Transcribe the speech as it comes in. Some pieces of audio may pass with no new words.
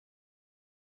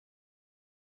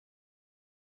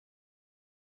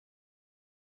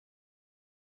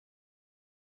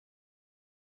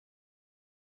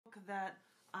that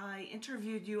I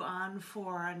interviewed you on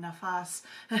for Nafas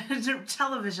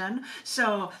television,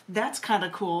 so that's kind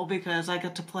of cool because I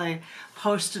get to play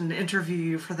host and interview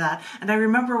you for that. And I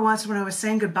remember once when I was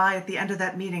saying goodbye at the end of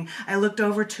that meeting, I looked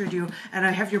over to you and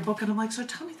I have your book and I'm like, so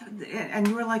tell me that. And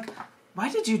you were like, why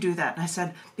did you do that? And I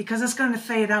said, because it's going to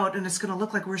fade out and it's going to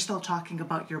look like we're still talking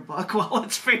about your book while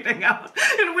it's fading out.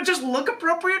 And it would just look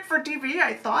appropriate for TV,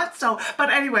 I thought. So, but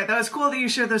anyway, that was cool that you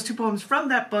shared those two poems from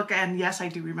that book. And yes, I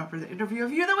do remember the interview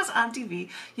of you that was on TV.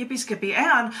 Yippee skippy.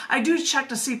 And I do check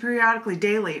to see periodically,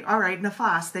 daily. All right,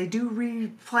 Nafas, they do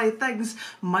replay things.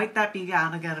 Might that be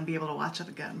on again and be able to watch it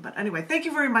again? But anyway, thank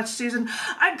you very much, Susan.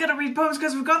 I'm going to read poems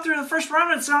because we've gone through the first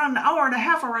round. It's on an hour and a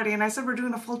half already. And I said we're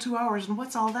doing a full 2 hours. And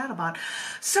what's all that about?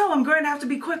 So I'm going to have to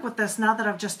be quick with this now that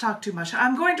I've just talked too much.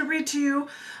 I'm going to read to you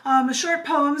short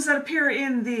poems that appear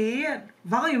in the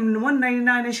volume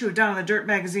 199 issue of Down in the Dirt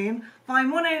magazine.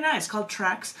 Volume 199 is called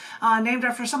Tracks, named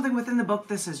after something within the book.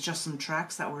 This is just some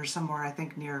tracks that were somewhere, I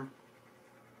think, near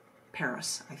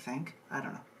Paris, I think. I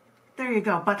don't know. There you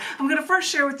go. But I'm going to first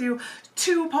share with you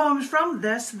two poems from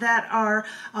this that are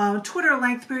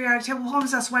Twitter-length periodic table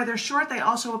poems. That's why they're short. They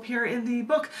also appear in the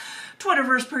book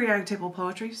Twitterverse Periodic Table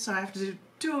Poetry. So I have to do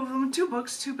two of them, two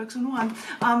books in one.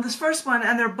 This first one,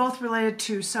 and they're both related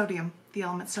to sodium, the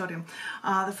element sodium.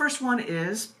 The first one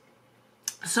is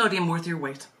Sodium Worth Your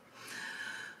Weight.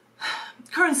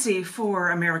 Currency for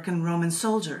American Roman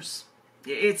soldiers.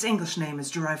 Its English name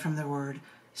is derived from the word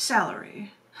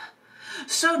salary.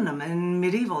 Sodium in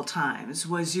medieval times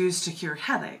was used to cure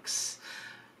headaches.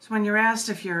 So when you're asked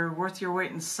if you're worth your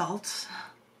weight in salt,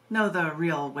 know the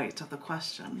real weight of the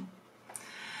question.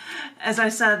 As I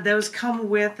said, those come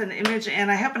with an image,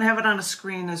 and I happen to have it on a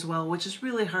screen as well, which is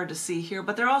really hard to see here,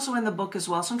 but they're also in the book as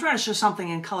well, so I'm trying to show something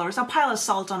in color. It's a pile of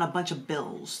salt on a bunch of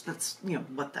bills. That's, you know,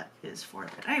 what that is for.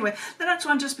 But anyway, the next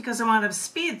one, just because I want to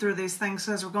speed through these things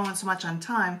because we're going so much on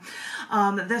time,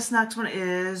 this next one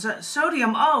is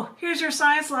sodium. Oh, here's your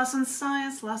science lesson,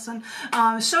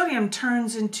 sodium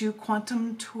turns into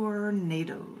quantum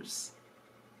tornadoes.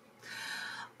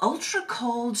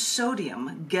 Ultra-cold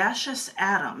sodium gaseous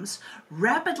atoms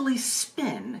rapidly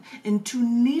spin into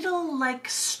needle-like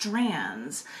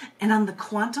strands, and on the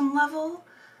quantum level,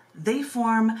 they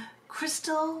form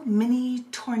crystal mini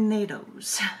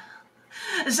tornadoes.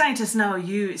 Scientists now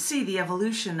see the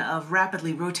evolution of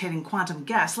rapidly rotating quantum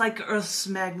gas like Earth's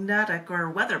magnetic or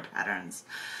weather patterns.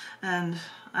 And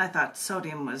I thought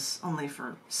sodium was only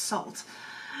for salt.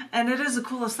 And it is the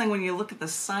coolest thing when you look at the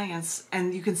science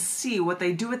and you can see what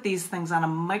they do with these things on a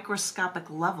microscopic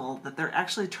level, that they're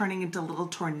actually turning into little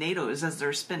tornadoes as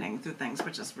they're spinning through things,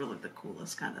 which is really the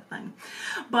coolest kind of thing.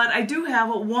 But I do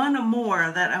have one more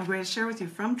that I'm going to share with you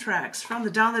from Tracks, from the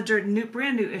Down the Dirt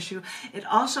brand new issue. It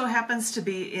also happens to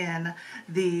be in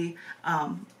the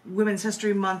Women's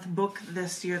History Month book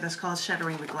this year that's called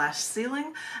Shattering the Glass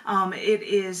Ceiling. It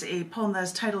is a poem that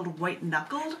is titled White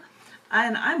Knuckled.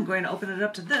 And I'm going to open it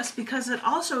up to this because it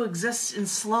also exists in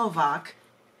Slovak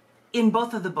in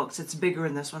both of the books. It's bigger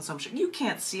in this one, so I'm sure you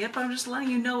can't see it, but I'm just letting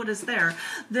you know it is there.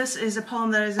 This is a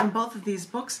poem that is in both of these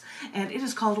books, and it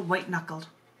is called White Knuckled.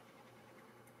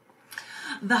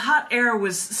 The hot air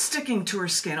was sticking to her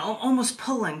skin, almost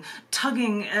pulling,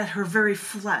 tugging at her very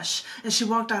flesh as she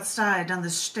walked outside down the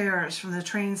stairs from the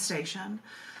train station.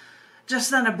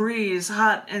 Just then a breeze,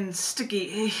 hot and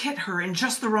sticky, hit her in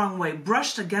just the wrong way,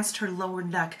 brushed against her lower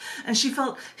neck, and she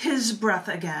felt his breath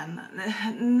again.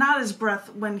 Not his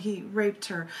breath when he raped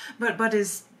her, but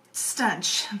his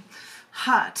stench,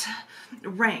 hot,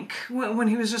 rank, when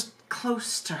he was just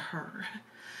close to her.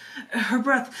 Her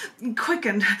breath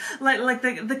quickened, like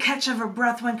the catch of her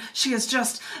breath when she has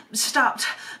just stopped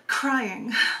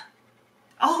crying.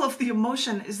 All of the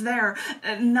emotion is there,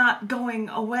 not going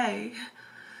away.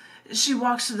 She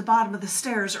walks to the bottom of the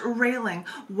stairs, railing,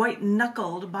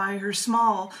 white-knuckled by her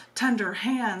small, tender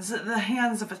hands, the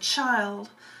hands of a child.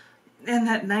 And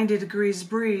that 90-degree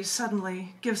breeze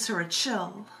suddenly gives her a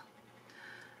chill.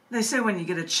 They say when you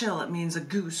get a chill, it means a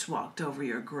goose walked over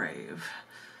your grave.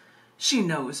 She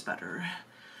knows better.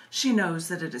 She knows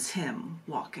that it is him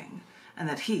walking, and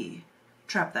that he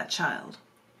trapped that child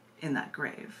in that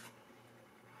grave.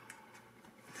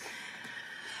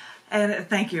 And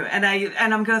thank you. And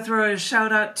I'm going to throw a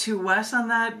shout out to Wes on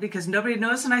that because nobody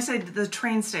knows. And I say the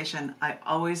train station. I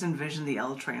always envision the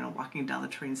L train walking down the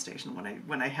train station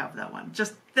when I have that one.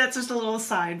 That's just a little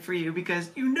aside for you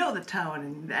because you know the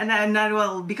town. And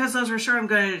well, because those were short, I'm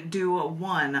going to do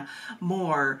one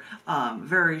more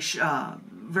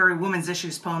very women's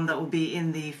issues poem that will be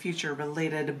in the future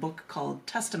related book called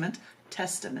Testament.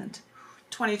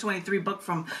 2023 book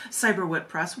from Cyberwit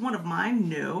Press, one of mine,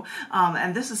 new,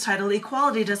 and this is titled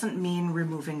Equality Doesn't Mean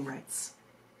Removing Rights.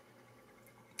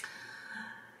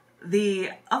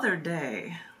 The other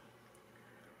day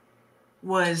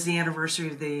was the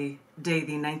anniversary of the day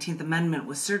the 19th Amendment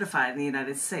was certified in the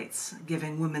United States,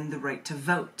 giving women the right to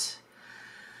vote.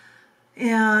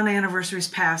 On anniversaries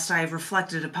past, I've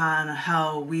reflected upon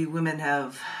how we women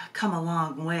have come a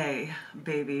long way,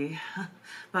 baby,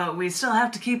 but we still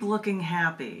have to keep looking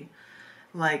happy.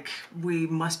 Like, we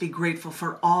must be grateful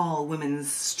for all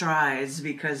women's strides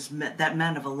because that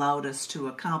men have allowed us to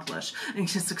accomplish and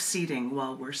to succeeding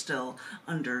while we're still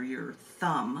under your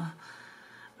thumb.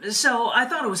 So I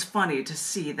thought it was funny to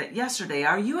see that yesterday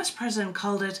our U.S. president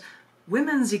called it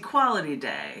Women's Equality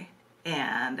Day,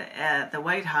 and at the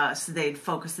White House they'd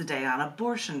focus the day on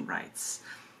abortion rights.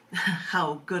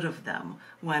 How good of them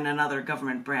when another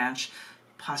government branch,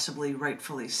 possibly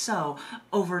rightfully so,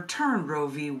 overturned Roe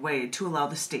v. Wade to allow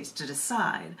the states to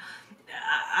decide.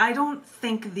 I don't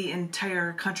think the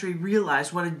entire country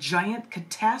realized what a giant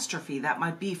catastrophe that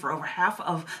might be for over half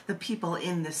of the people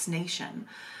in this nation.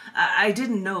 I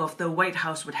didn't know if the White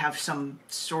House would have some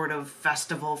sort of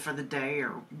festival for the day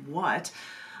or what,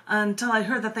 until I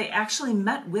heard that they actually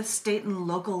met with state and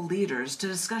local leaders to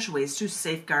discuss ways to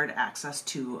safeguard access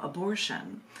to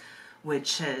abortion,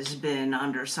 which has been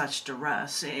under such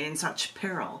duress, in such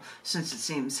peril, since it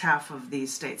seems half of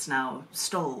these states now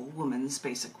stole women's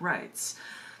basic rights.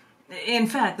 In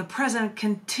fact, the president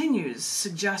continues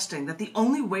suggesting that the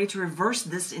only way to reverse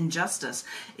this injustice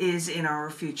is in our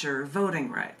future voting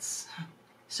rights.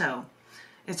 So,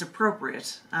 it's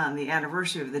appropriate, on the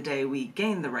anniversary of the day we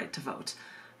gained the right to vote,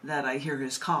 that I hear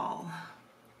his call,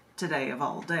 today of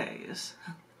all days.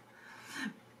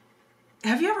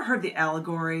 Have you ever heard the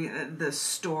allegory, the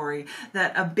story,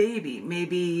 that a baby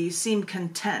maybe seem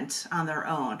content on their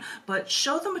own, but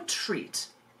show them a treat,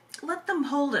 let them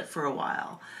hold it for a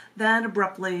while, then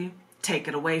abruptly take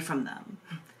it away from them?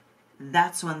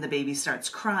 That's when the baby starts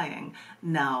crying,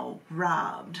 now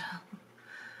robbed.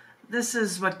 This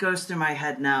is what goes through my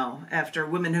head now, after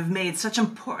women have made such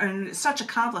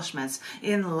accomplishments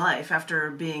in life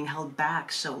after being held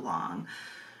back so long.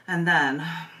 And then,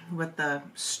 with the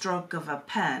stroke of a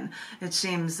pen, it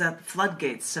seems that the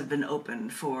floodgates have been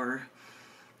opened from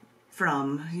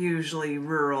usually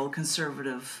rural,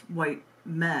 conservative, white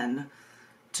men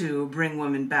to bring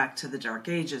women back to the Dark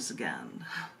Ages again.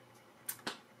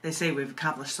 They say we've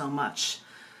accomplished so much,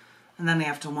 and then they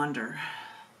have to wonder,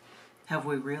 have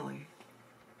we really?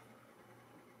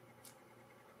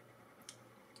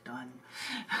 Done.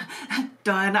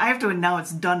 Done. I have to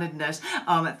announce donedness.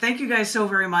 Thank you guys so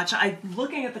very much.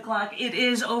 Looking at the clock, it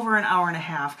is over an hour and a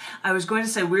half. I was going to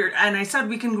say and I said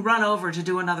we can run over to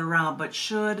do another round, but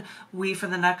should we, for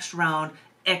the next round,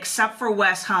 except for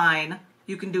Wes Hine,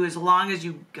 you can do as long as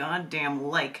you goddamn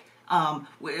like.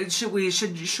 We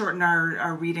should shorten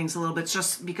our readings a little bit,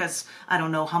 just because I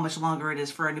don't know how much longer it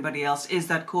is for anybody else. Is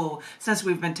that cool? Since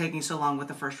we've been taking so long with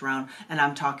the first round and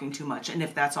I'm talking too much, and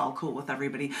if that's all cool with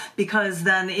everybody, because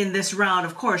then in this round,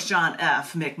 of course, John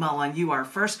F. McMullen, you are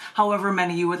first. However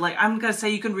many you would like. I'm gonna say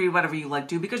you can read whatever you like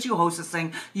to, because you host this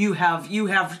thing. You have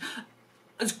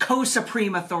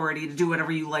co-supreme authority to do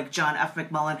whatever you like, John F.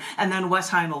 McMullen, and then Wes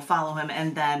Hine will follow him,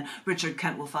 and then Richard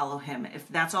Kent will follow him. If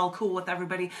that's all cool with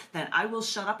everybody, then I will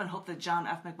shut up and hope that John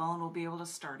F. McMullen will be able to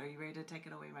start. Are you ready to take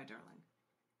it away, my darling?